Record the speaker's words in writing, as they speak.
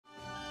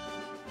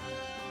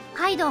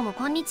はいどうも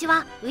こんにち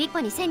は、ウイポ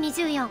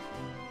2024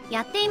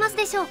やっています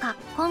でしょうか。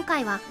今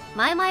回は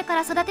前々か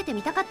ら育てて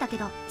みたかったけ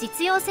ど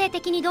実用性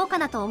的にどうか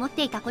なと思っ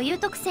ていた固有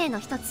特性の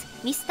一つ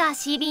ミスター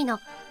シービーの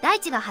大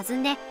地が弾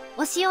んで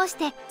を使用し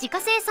て自家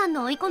生産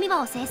の追い込み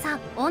馬を生産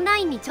オンラ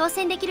インに挑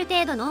戦できる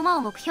程度の馬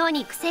を目標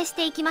に育成し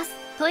ていきます。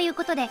という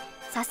ことで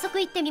早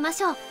速行ってみま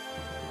しょう。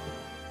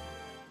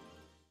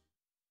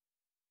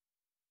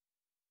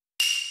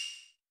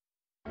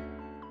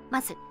ま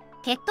ず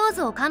血統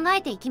図を考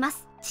えていきま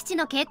す。父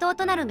の系統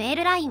となるメー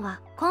ルラインは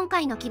今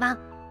回の基盤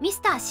ミ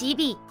スター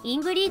CB イ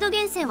ンブリード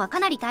厳選はか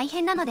なり大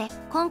変なので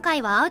今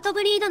回はアウト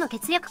ブリードの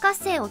血脈活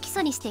性を基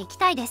礎にしていき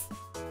たいです。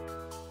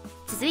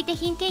続いて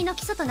品形の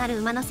基礎となる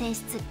馬の選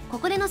出。こ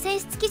こでの選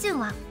出基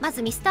準はま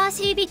ずミスタ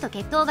ー CB と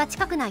血統が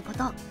近くないこ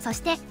と、そ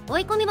して追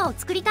い込み馬を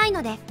作りたい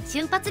ので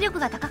瞬発力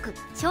が高く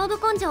勝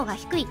負根性が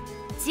低い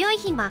強い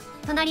牝馬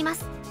となりま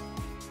す。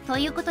と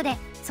いうことで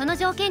その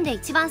条件で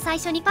一番最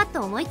初にパッ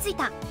と思いつい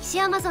たヒ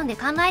シアマゾンで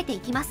考えてい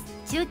きます。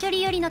中距離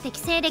寄りの適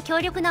正で強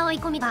力な追い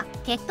込み馬、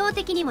血統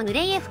的にもヌ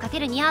レイエフ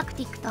×ニアーク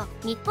ティックと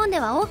日本で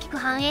は大きく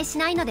反映し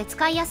ないので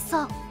使いやす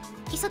そう。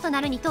基礎と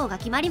なる2頭が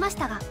決まりまし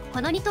たが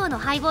この2頭の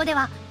配合で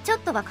はちょっ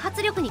と爆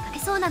発力に欠け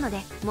そうなので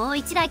もう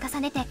1台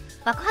重ねて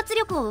爆発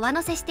力を上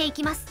乗せしてい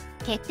きます。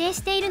決定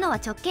しているのは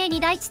直系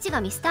2代父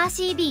がミスタ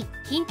ー CB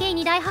品系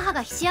2代母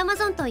がヒシアマ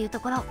ゾンというと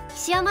ころ。ヒ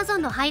シアマゾ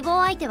ンの配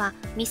合相手は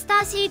ミスタ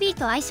ー CB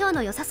と相性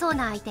の良さそう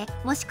な相手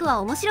もしく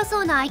は面白そ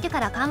うな相手か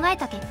ら考え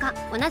た結果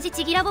同じ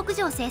チギラ牧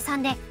場生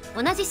産で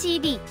同じ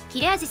CB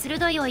切れ味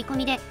鋭い追い込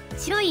みで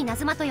白い稲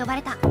妻と呼ば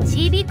れた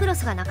CB クロ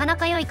スがなかな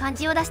か良い感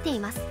じを出してい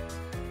ます。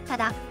た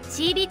だ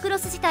CB クロ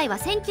ス自体は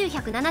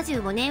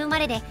1975年生ま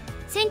れで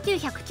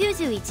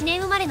1991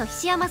年生まれのヒ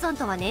シアマゾン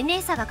とは年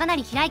齢差がかな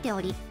り開いて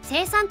おり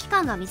生産期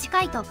間が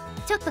短いと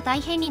ちょっと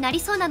大変になり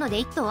そうなので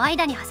1頭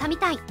間に挟み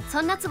たい。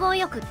そんな都合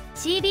よく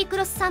CB ク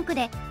ロス3区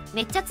で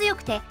めっちゃ強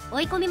くて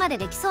追い込みまで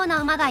できそう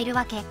な馬がいる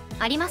わけ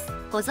あります。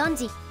ご存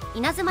知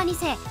稲妻2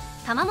世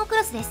玉もク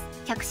ロスです。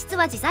脚質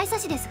は自在差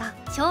しですが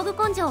勝負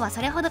根性は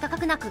それほど高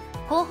くなく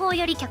後方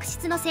より脚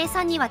質の生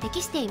産には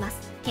適していま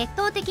す。血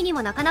統的に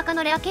もなかなか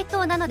のレア血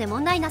統なので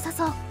問題なさ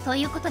そうと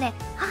いうことで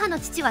母の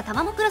父は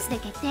玉もクロスで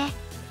決定。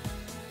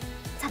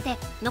さて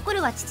残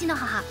るは父の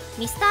母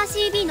ミスタ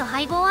ー CB の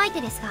配合相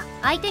手ですが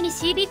相手に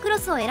CB クロ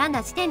スを選ん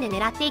だ時点で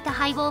狙っていた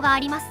配合があ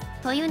ります。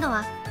というの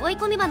は追い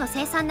込み馬の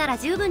生産なら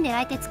十分狙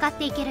えて使っ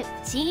ていける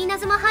新稲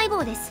妻配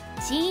合です。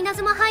新稲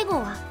妻配合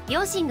は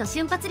両親の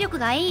瞬発力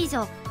が A 以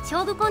上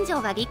勝負根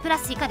性が D プラ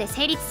ス以下で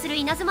成立する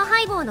稲妻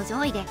配合の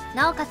上位で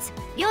なおかつ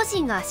両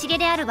親が足毛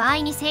である場合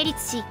に成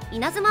立し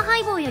稲妻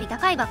配合より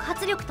高い爆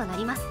発力とな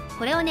ります。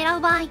これを狙う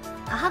場合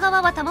母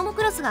側は玉も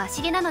クロスが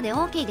足毛なので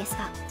OK です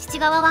が父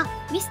側は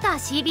ミスタ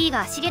ー CB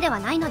が足毛では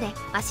ないので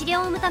足毛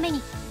を生むため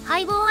に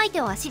配合相手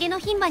を足毛の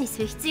牝馬にす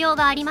る必要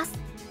があります。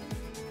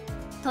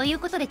という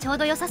ことでちょう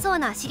ど良さそう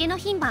な足毛の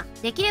牝馬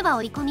できれば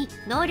追い込み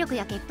能力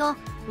や血統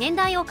年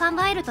代を考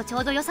えるとちょ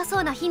うど良さ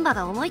そうな牝馬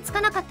が思いつか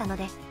なかったの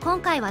で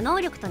今回は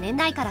能力と年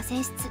代から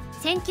選出。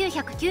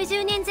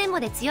1990年前後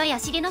で強い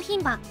足毛の牝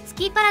馬ス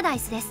キーパラダイ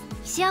スです。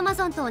ヒシアマ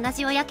ゾンと同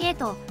じ親系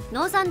統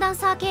ノーザンダン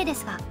サー系で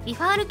すがリ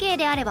ファール系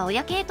であれば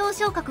親系統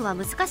昇格は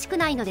難しく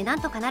ないのでな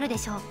んとかなるで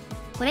しょう。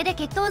これで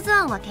血統図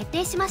案は決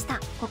定しました。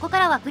ここか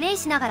らはプレイ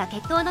しながら血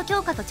統の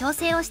強化と調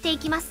整をしてい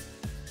きます。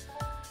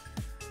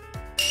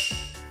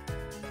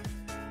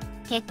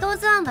血統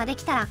図案がで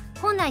きたら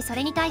本来そ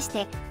れに対し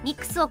てミッ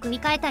クスを組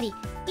み替えたり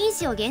因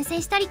子を厳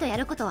選したりとや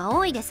ることは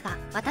多いですが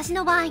私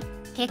の場合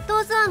血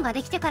統図案が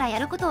できてからや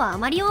ることはあ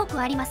まり多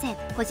くありません。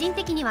個人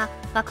的には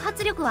爆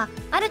発力は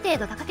ある程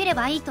度高けれ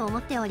ばいいと思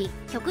っており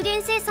極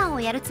限生産を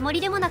やるつも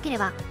りでもなけれ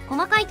ば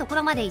細かいとこ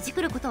ろまでいじ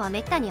くることはめ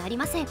ったにあり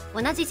ません。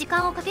同じ時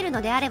間をかける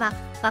のであれば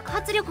爆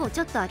発力を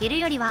ちょっと上げる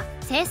よりは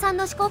生産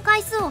の試行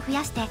回数を増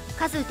やして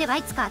数打てば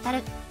いつか当た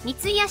るに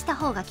費やした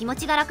方が気持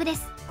ちが楽で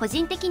す個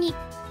人的に。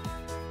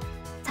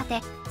さ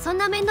てそん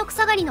な面倒く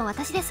さがりの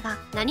私ですが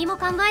何も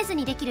考えず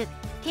にできる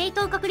系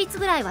統確率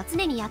ぐらいは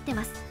常にやって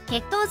ます。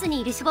血統図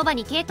にいる守護馬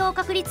に系統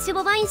確率守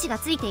護馬因子が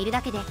ついている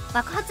だけで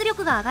爆発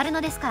力が上がる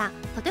のですから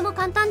とても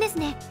簡単です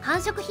ね。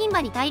繁殖牝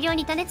馬に大量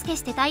に種付け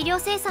して大量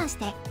生産し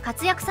て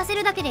活躍させ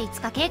るだけでい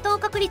つか系統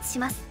確立し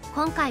ます。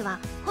今回は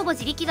ほぼ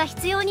自力が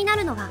必要にな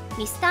るのが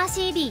ミスタ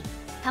ー CB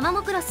玉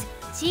もクロス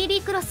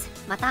CB クロス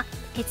また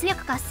血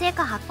脈活性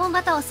化8本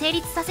旗を成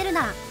立させる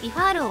ならリフ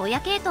ァールを親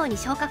系統に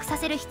昇格さ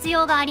せる必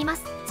要がありま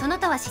す。その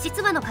他は史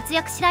実馬の活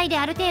躍次第で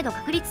ある程度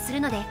確立す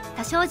るので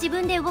多少自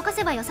分で動か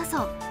せば良さ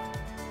そう。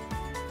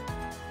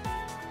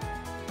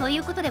とい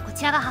うことでこ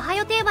ちらが母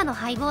予定馬の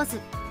配合図。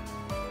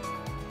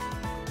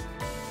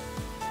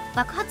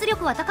爆発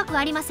力は高く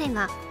ありません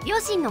が両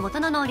親の元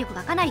の能力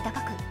がかなり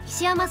高くヒ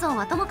シアマゾン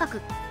はともか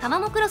く玉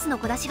もクロスの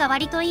小出しが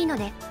割といいの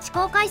で試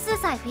行回数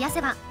さえ増や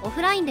せばオ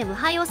フラインで無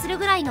敗をする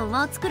ぐらいの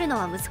馬を作るの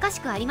は難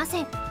しくありま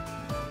せん。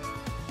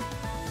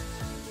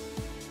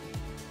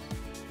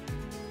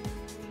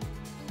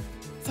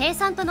生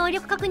産と能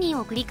力確認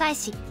を繰り返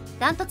し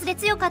ダントツで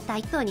強かった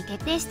1頭に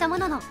決定したも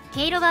のの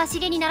毛色が足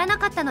毛にならな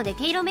かったので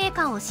毛色名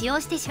鑑を使用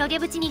して白毛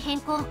縁に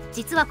変更。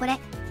実はこれ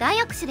大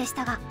握手でし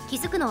たが、気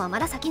づくのはま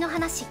だ先の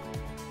話。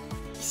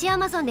騎士ア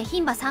マゾンで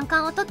牝馬3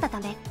冠を取ったた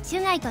め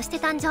種外として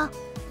誕生。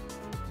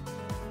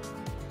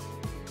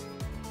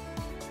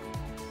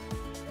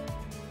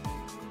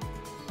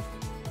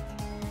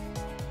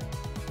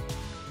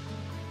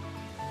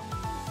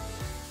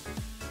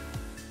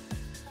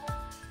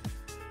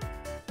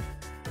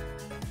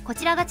こ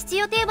ちらが父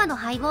予定馬の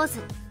配合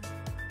図。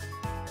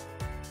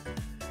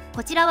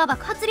こちらは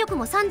爆発力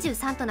も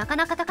33となか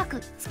なか高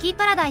く、スキー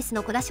パラダイス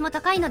の小出しも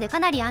高いのでか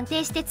なり安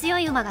定して強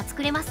い馬が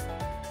作れます。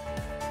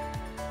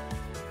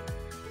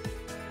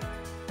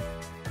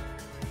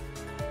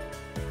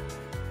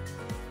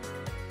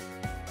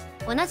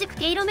同じく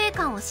毛色メー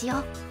カーを使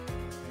用。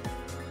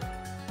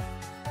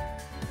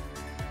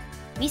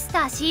ミスタ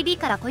ー CB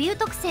から固有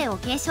特性を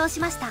継承し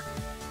ました。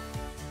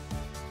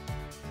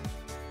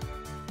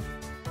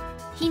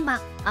牝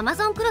馬アマ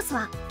ゾンクロス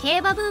は競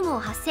馬ブームを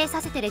発生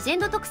させてレジェン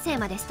ド特性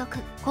まで取得、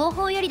後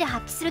方よりで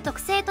発揮する特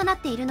性となっ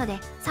ているので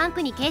3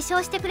区に継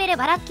承してくれれ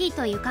ばラッキー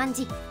という感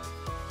じ。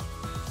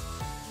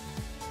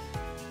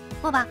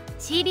5馬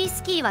CB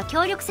スキーは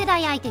強力世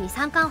代相手に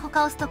3冠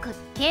他を取得、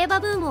競馬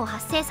ブームを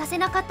発生させ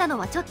なかったの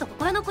はちょっと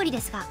心残り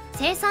ですが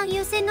生産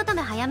優先のた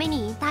め早め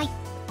に引退。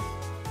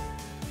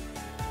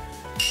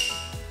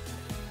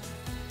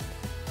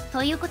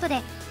ということ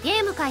で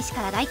ゲーム開始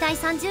からだいたい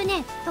30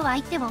年とは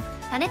言っても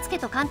種付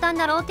けと簡単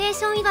なローテー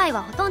ション以外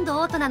はほとんど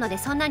オートなので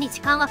そんなに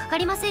時間はかか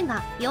りません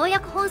が、ようや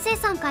く本生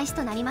産開始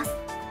となります。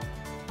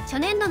初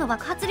年度の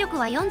爆発力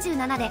は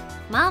47で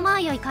まあまあ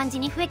良い感じ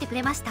に増えてく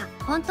れました。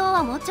本当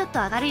はもうちょっと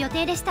上がる予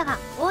定でしたが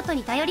オート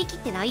に頼り切っ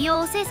て内容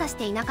を精査し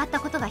ていなかっ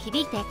たことが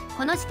響いて、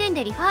この時点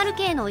でリファール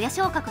系の親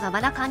昇格がま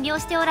だ完了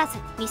しておらず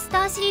ミス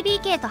ター CB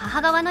系と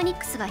母側のニッ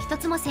クスが一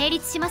つも成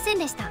立しません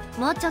でした。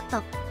もうちょっ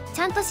とち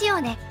ゃんとしよ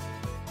うね。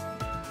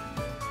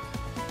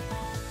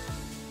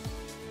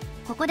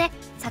ここで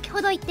先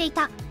ほど言ってい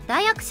た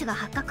大握手が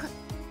発覚。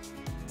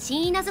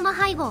新稲妻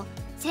配合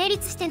成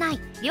立してな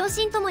い。両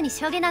親ともに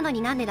白毛なのに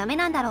なんでダメ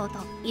なんだろうと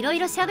いろい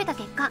ろ調べた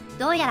結果、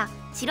どうやら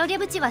白毛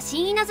縁は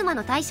新稲妻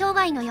の対象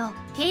外のよ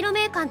う、毛色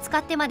メーカー使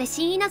ってまで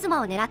新稲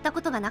妻を狙った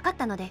ことがなかっ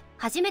たので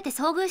初めて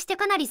遭遇して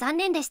かなり残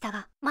念でした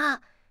が、ま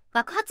あ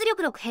爆発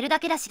力6減るだ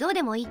けだしどう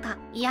でもいいか、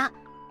いや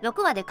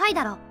6はでかい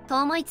だろうと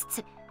思いつ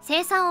つ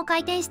生産を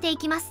回転してい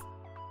きます。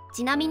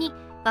ちなみに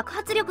爆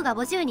発力が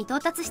50に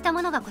到達した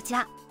ものがこち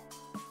ら。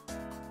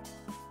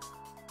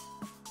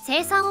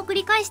生産を繰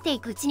り返してい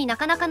くうちにな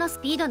かなかのス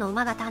ピードの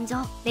馬が誕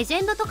生。レジ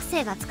ェンド特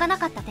性がつかな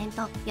かった点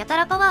とやた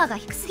らパワーが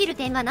低すぎる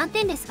点が難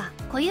点ですが、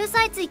固有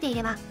さえついてい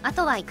ればあ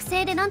とは育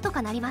成でなんと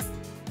かなります。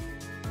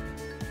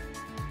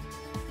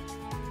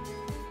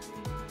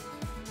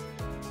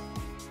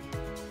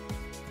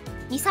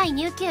2歳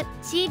入厩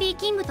CB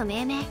キングと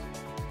命名。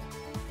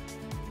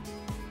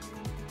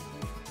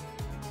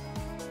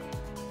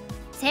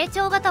成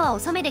長型は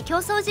遅めで競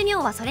争寿命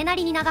はそれな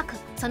りに長く、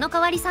その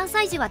代わり3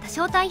歳児は多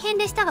少大変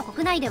でしたが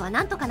国内では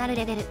なんとかなる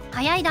レベル。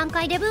早い段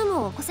階でブー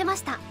ムを起こせま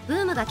した。ブ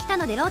ームが来た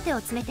のでローテを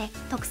詰めて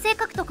特性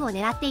獲得を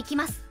狙っていき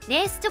ます。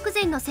レース直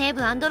前のセーブ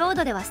&ロー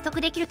ドでは取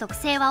得できる特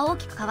性は大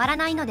きく変わら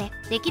ないので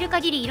できる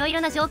限りいろいろ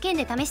な条件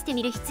で試して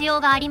みる必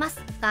要がありま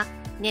すが、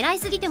狙い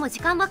すぎても時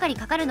間ばかり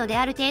かかるので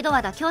ある程度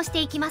は妥協し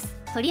ていきます。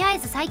とりあえ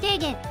ず最低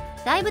限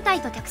大舞台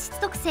と脚質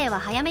特性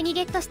は早めに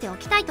ゲットしてお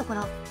きたいとこ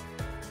ろ。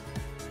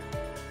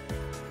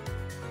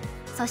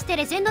そして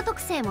レジェンド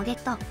特性もゲッ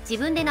ト。自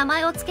分で名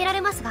前を付けら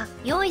れますが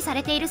用意さ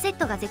れているセッ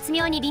トが絶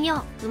妙に微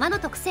妙。馬の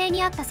特性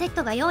に合ったセッ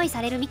トが用意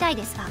されるみたい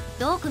ですが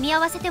どう組み合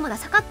わせてもダ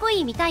サかっこ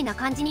いいみたいな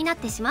感じになっ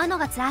てしまうの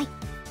が辛い。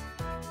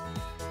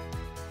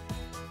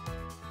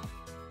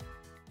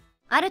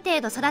ある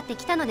程度育って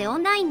きたのでオ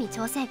ンラインに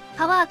挑戦。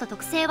パワーと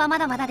特性はま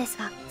だまだです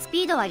がス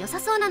ピードは良さ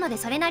そうなので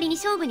それなりに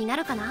勝負にな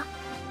るかな。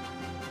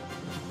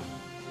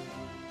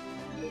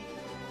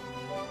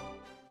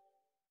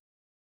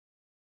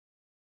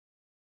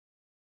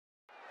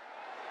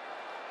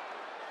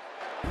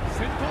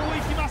先頭を行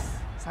きます。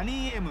サ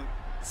ニー M、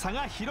 差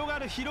が広が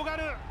る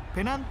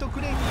ペナントク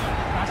レインが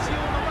足を伸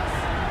ば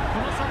す。こ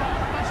の差は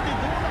果たしてど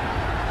うだ。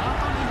あ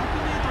と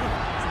 200m、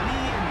 サニ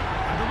ー M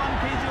アドバ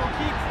ンテージを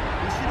キープ。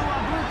後ろは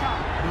どうか。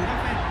ルラ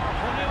フェン、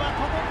これは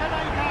届か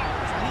ないか。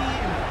サニ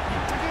ー M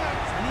 1着、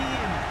サニー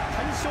M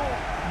単勝。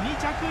2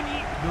着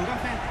にルラ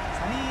フェン、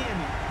サニー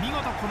M 見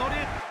事この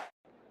レース。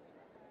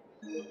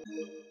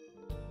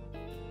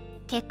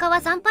結果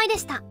は惨敗で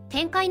した。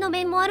展開の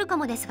面もあるか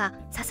もですが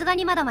さすが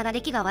にまだまだ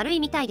出来が悪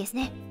いみたいです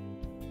ね。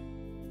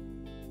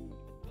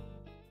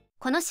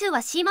この週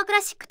はシーマク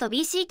ラシックと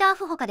BC ター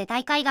フ他で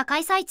大会が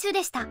開催中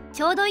でした。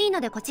ちょうどいい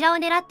のでこちらを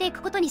狙ってい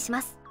くことにし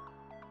ます。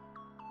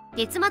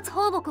月末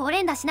放牧を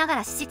連打しなが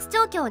ら脂質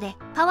調教で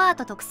パワー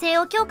と特性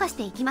を強化し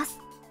ていきます。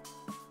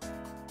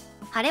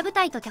晴れ舞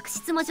台と脚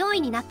質も上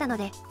位になったの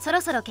でそ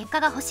ろそろ結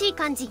果が欲しい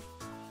感じ。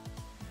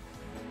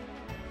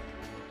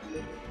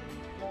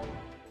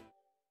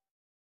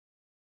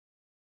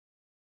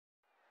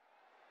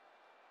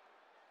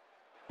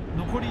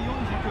残り400、ノ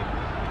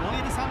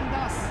エル・サン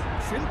ダース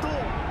先頭。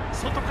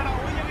外から追い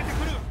上げて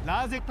くる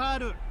ラーゼパー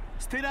ル。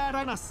ステラー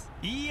ラナス、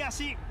いい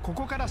足、こ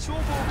こから勝負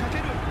をかけ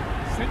る。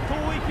先頭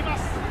を行きま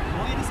す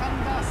ノエル・サ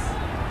ンダース。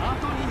あ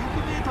と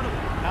 200m、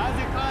 ラー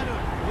ゼカール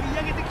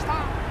追い上げてきた。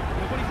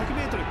残り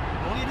 100m、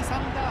 ノエル・サ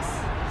ンダー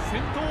ス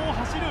先頭を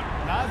走る。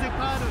ラーゼカ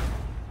ール、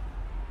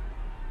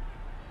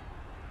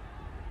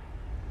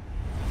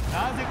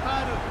ラーゼカ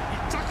ール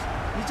1着、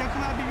2着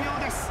は微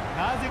妙です。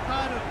ラーゼカ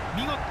ール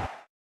見事。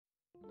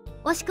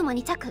惜しくも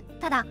2着。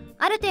ただ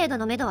ある程度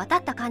の目処は立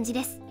った感じ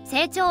です。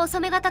成長遅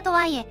め型と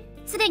はいえ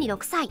すでに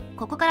6歳。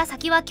ここから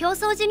先は競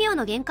争寿命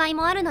の限界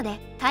もあるので、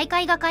大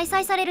会が開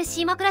催される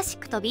シーマクラシッ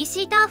クと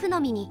BC ターフの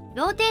みに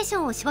ローテーシ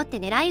ョンを絞って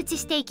狙い撃ち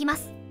していきま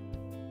す。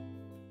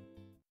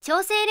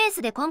調整レー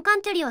スで根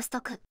幹距離をスト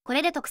ック。こ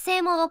れで特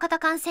性も大方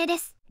完成で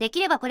す。でき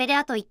ればこれで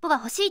あと一歩が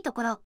欲しいと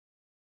ころ。ノ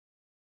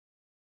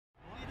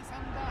エル・サ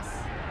ンダー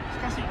ス、し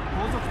かし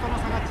後続との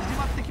差が縮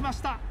まってきま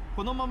した。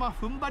このまま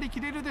踏ん張り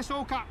きれるでし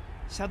ょうか。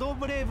シャドー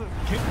ブレイブ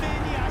懸命に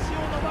足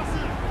を伸ばす。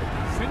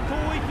先頭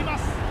を行きま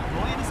す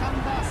ノエル・サ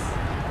ンダース。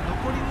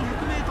残り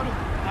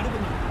 200m、 アルブ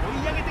ム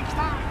追い上げてき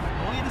た。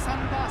ノエル・サ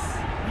ンダース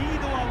リ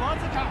ードはわ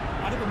ずか。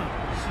アルブム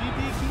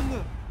CB キング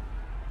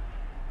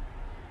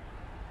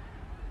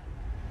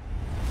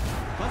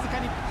わずか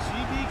に CB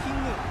キ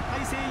ング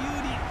大勢有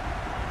利。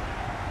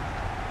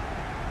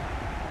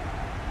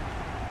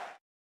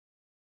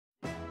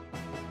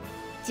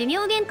寿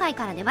命限界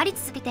から粘り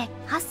続けて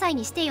8歳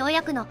にしてよう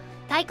やくの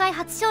大会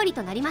初勝利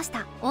となりまし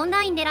た。オン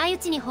ライン狙い撃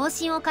ちに方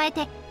針を変え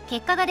て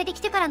結果が出て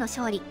きてからの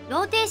勝利。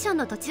ローテーション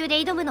の途中で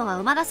挑むのは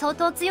馬が相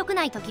当強く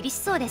ないと厳し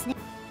そうですね。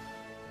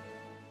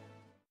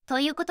と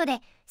いうことで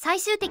最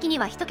終的に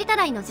は1桁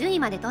台の順位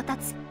まで到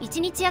達。1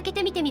日空け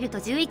て見てみると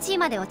11位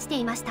まで落ちて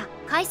いました。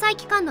開催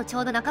期間のちょ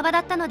うど半ばだ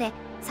ったので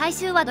最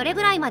終はどれ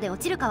ぐらいまで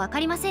落ちるか分か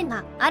りません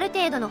が、ある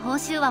程度の報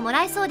酬はも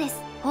らえそうです。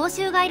報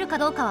酬がいるか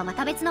どうかはま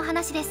た別の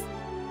話です。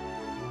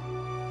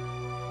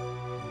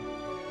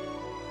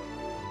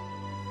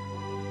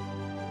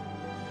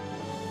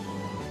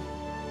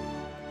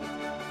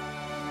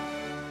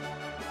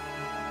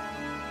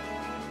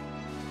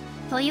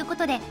というこ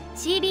とで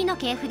CB の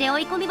系譜で追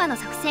い込み馬の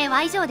作成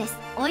は以上です。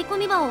追い込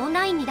み馬をオン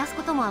ラインに出す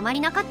こともあまり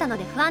なかったの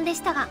で不安で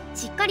したが、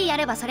しっかりや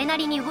ればそれな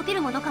りに動け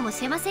るものかも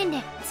しれません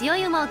ね。強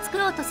い馬を作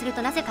ろうとする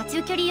となぜか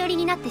中距離寄り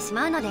になってし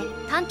まうので、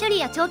短距離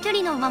や長距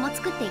離の馬も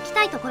作っていき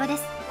たいところで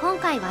す。今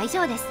回は以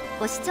上です。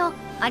ご視聴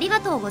あり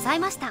がとうござい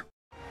ました。